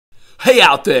Hey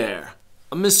out there,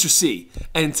 I'm Mr. C,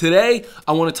 and today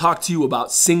I want to talk to you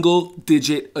about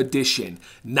single-digit addition,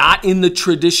 not in the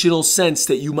traditional sense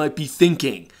that you might be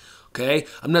thinking, okay?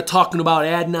 I'm not talking about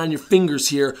adding on your fingers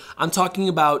here. I'm talking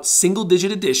about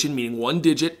single-digit addition, meaning one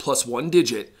digit plus one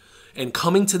digit, and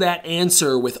coming to that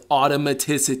answer with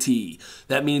automaticity.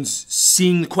 That means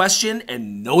seeing the question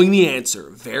and knowing the answer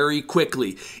very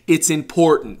quickly. It's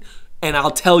important. And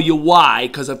I'll tell you why,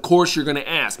 because of course you're going to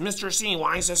ask, Mr. C,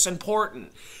 why is this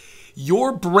important?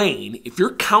 Your brain, if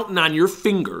you're counting on your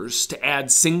fingers to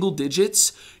add single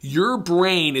digits, your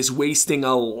brain is wasting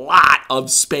a lot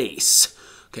of space.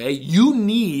 Okay? You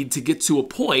need to get to a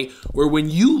point where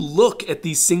when you look at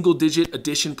these single digit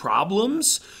addition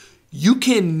problems, you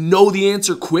can know the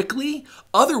answer quickly.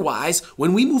 Otherwise,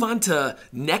 when we move on to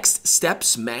next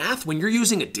steps math, when you're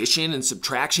using addition and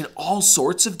subtraction, all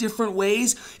sorts of different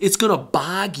ways, it's going to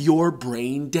bog your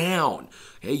brain down.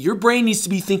 Okay? Your brain needs to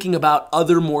be thinking about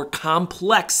other more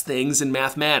complex things in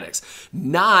mathematics,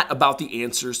 not about the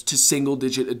answers to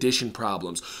single-digit addition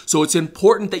problems. So it's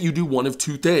important that you do one of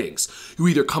two things. You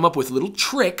either come up with little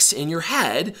tricks in your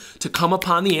head to come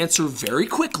upon the answer very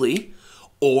quickly,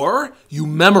 or you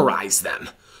memorize them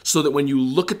so that when you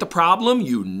look at the problem,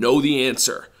 you know the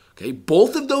answer. Okay,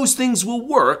 both of those things will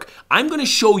work. I'm going to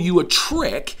show you a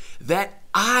trick that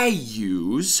I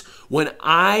use when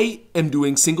I am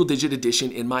doing single-digit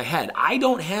addition in my head. I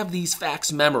don't have these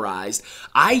facts memorized.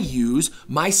 I use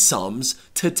my sums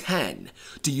to 10.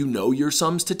 Do you know your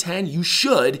sums to 10? You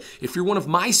should. If you're one of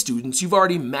my students, you've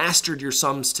already mastered your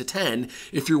sums to 10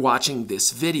 if you're watching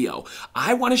this video.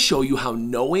 I want to show you how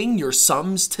knowing your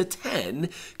sums to 10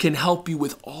 can help you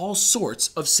with all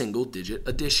sorts of single-digit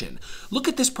addition. Look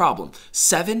at this problem.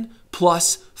 7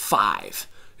 plus 5.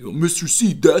 Mr.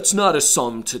 C, that's not a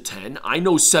sum to 10. I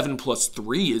know 7 plus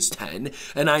 3 is 10,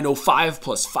 and I know 5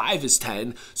 plus 5 is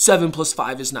 10. 7 plus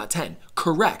 5 is not 10.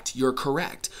 Correct, you're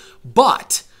correct.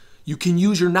 But you can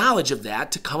use your knowledge of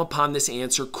that to come upon this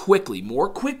answer quickly, more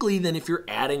quickly than if you're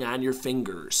adding on your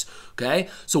fingers, okay?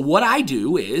 So what I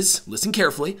do is, listen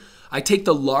carefully, I take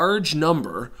the large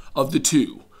number of the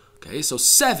two, okay? So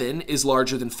 7 is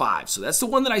larger than 5, so that's the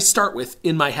one that I start with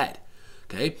in my head.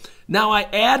 Okay, now I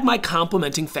add my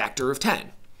complementing factor of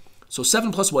 10. So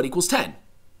 7 plus what equals 10?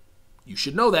 You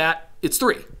should know that. It's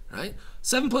 3, right?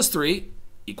 7 plus 3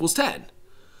 equals 10.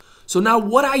 So now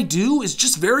what I do is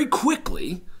just very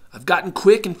quickly, I've gotten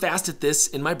quick and fast at this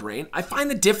in my brain, I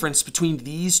find the difference between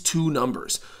these two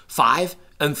numbers, 5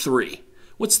 and 3.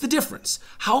 What's the difference?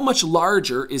 How much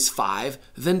larger is 5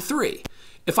 than 3?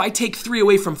 If I take 3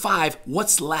 away from 5,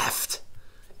 what's left?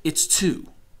 It's 2.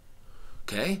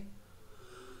 Okay?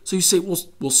 So you say,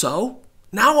 well, so?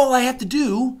 Now all I have to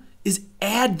do is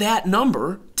add that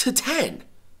number to 10.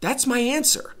 That's my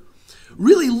answer.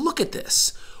 Really look at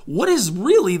this. What is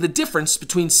really the difference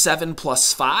between 7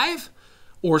 plus 5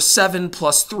 or 7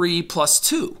 plus 3 plus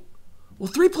 2?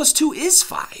 Well, 3 plus 2 is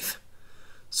 5.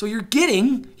 So you're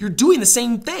doing the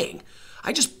same thing.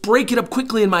 I just break it up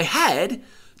quickly in my head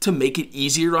to make it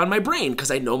easier on my brain because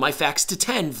I know my facts to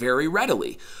 10 very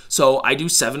readily. So I do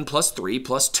 7 plus 3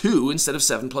 plus 2 instead of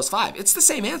 7 plus 5. It's the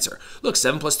same answer. Look,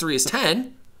 7 plus 3 is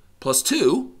 10, plus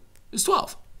 2 is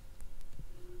 12.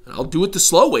 And I'll do it the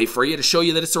slow way for you to show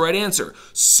you that it's the right answer.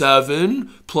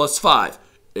 7 plus 5,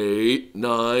 8,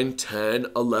 9, 10,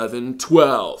 11,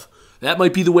 12. That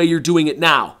might be the way you're doing it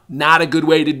now. Not a good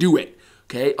way to do it.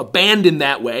 Okay, abandon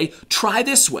that way. Try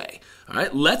this way. All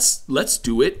right, let's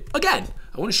do it again.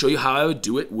 I want to show you how I would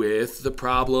do it with the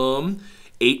problem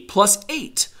 8 plus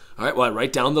 8. All right, well, I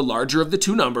write down the larger of the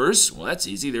two numbers. Well, that's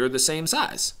easy. They're the same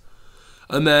size.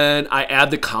 And then I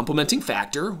add the complementing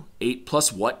factor. 8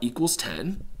 plus what equals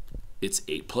 10? It's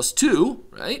 8 plus 2,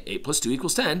 right? 8 plus 2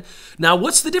 equals 10. Now,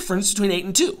 what's the difference between 8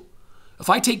 and 2? If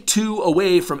I take 2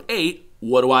 away from 8,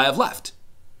 what do I have left?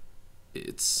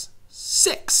 It's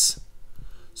 6.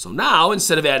 So now,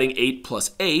 instead of adding 8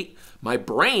 plus 8, my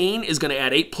brain is going to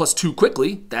add 8 plus 2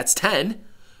 quickly. That's 10.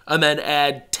 And then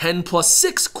add 10 plus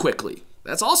 6 quickly.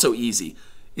 That's also easy.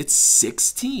 It's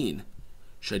 16.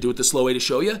 Should I do it the slow way to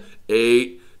show you?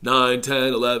 8, 9,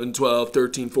 10, 11, 12,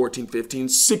 13, 14, 15,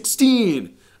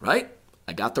 16. Right?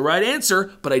 I got the right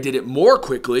answer, but I did it more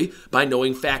quickly by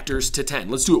knowing factors to 10.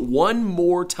 Let's do it one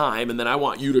more time, and then I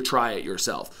want you to try it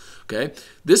yourself. Okay?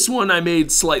 This one I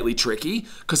made slightly tricky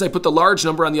because I put the large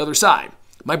number on the other side.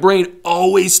 My brain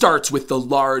always starts with the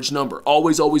large number.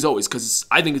 Always, always, always, because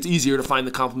I think it's easier to find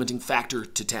the complementing factor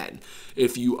to 10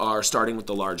 if you are starting with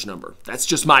the large number. That's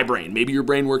just my brain. Maybe your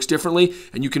brain works differently,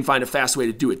 and you can find a fast way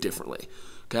to do it differently.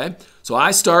 Okay? So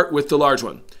I start with the large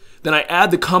one. Then I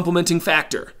add the complementing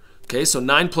factor. Okay, so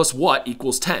 9 plus what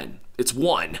equals 10? It's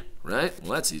 1, right?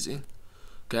 Well, that's easy.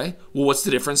 Okay, well, what's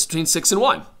the difference between 6 and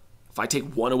 1? If I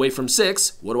take 1 away from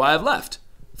 6, what do I have left?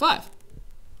 5.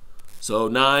 So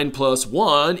 9 plus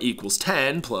 1 equals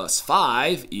 10 plus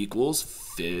 5 equals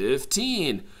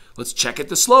 15. Let's check it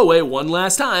the slow way one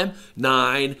last time.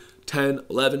 9, 10,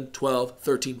 11, 12,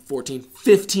 13, 14,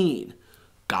 15.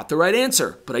 Got the right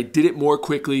answer, but I did it more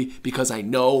quickly because I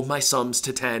know my sums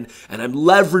to 10, and I'm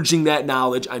leveraging that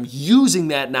knowledge. I'm using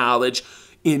that knowledge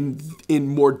in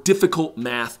more difficult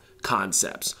math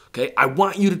concepts. Okay, I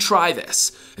want you to try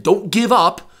this. Don't give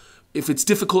up if it's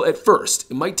difficult at first.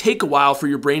 It might take a while for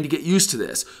your brain to get used to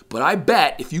this, but I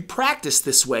bet if you practice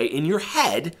this way in your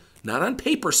head, not on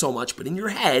paper so much, but in your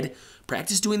head,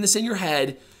 practice doing this in your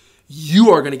head, you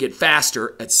are going to get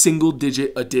faster at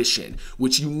single-digit addition,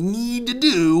 which you need to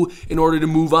do in order to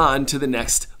move on to the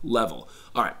next level.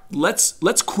 All right,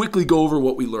 let's quickly go over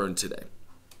what we learned today.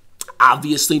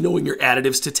 Obviously, knowing your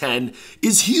additives to 10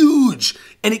 is huge,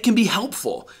 and it can be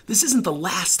helpful. This isn't the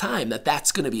last time that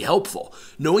that's going to be helpful.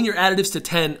 Knowing your additives to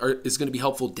 10 is going to be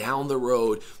helpful down the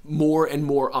road more and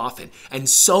more often, and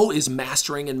so is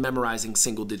mastering and memorizing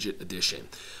single-digit addition.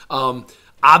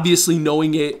 Obviously,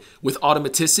 knowing it with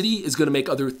automaticity is going to make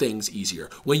other things easier.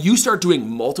 When you start doing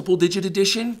multiple-digit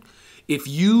addition, if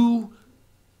you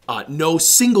know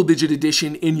single-digit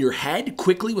addition in your head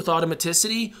quickly with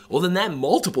automaticity, well, then that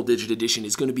multiple-digit addition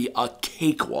is going to be a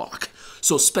cakewalk.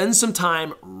 So spend some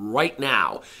time right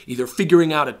now either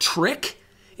figuring out a trick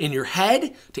in your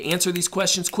head to answer these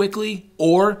questions quickly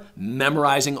or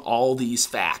memorizing all these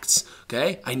facts,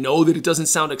 okay? I know that it doesn't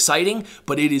sound exciting,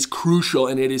 but it is crucial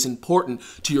and it is important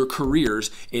to your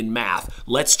careers in math.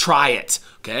 Let's try it,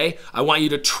 okay? I want you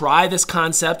to try this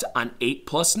concept on 8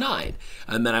 plus 9,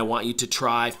 and then I want you to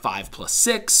try 5 plus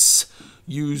 6,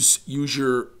 use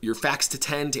your facts to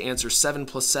 10 to answer 7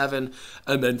 plus 7,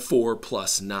 and then 4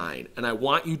 plus 9. And I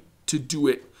want you to do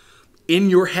it in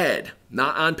your head,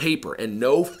 not on paper, and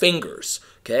no fingers,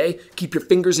 okay? Keep your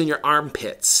fingers in your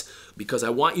armpits because I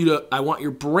want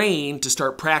your brain to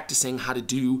start practicing how to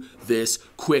do this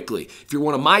quickly. If you're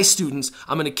one of my students,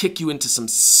 I'm going to kick you into some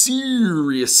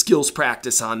serious skills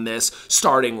practice on this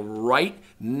starting right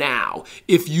now.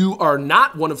 If you are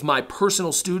not one of my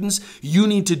personal students, you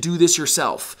need to do this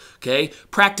yourself, okay?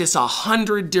 Practice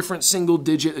 100 different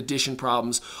single-digit addition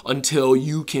problems until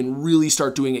you can really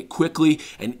start doing it quickly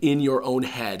and in your own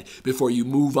head before you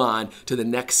move on to the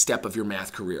next step of your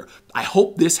math career. I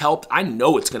hope this helped. I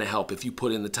know it's going to help if you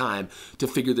put in the time to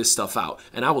figure this stuff out,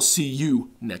 and I will see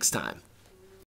you next time.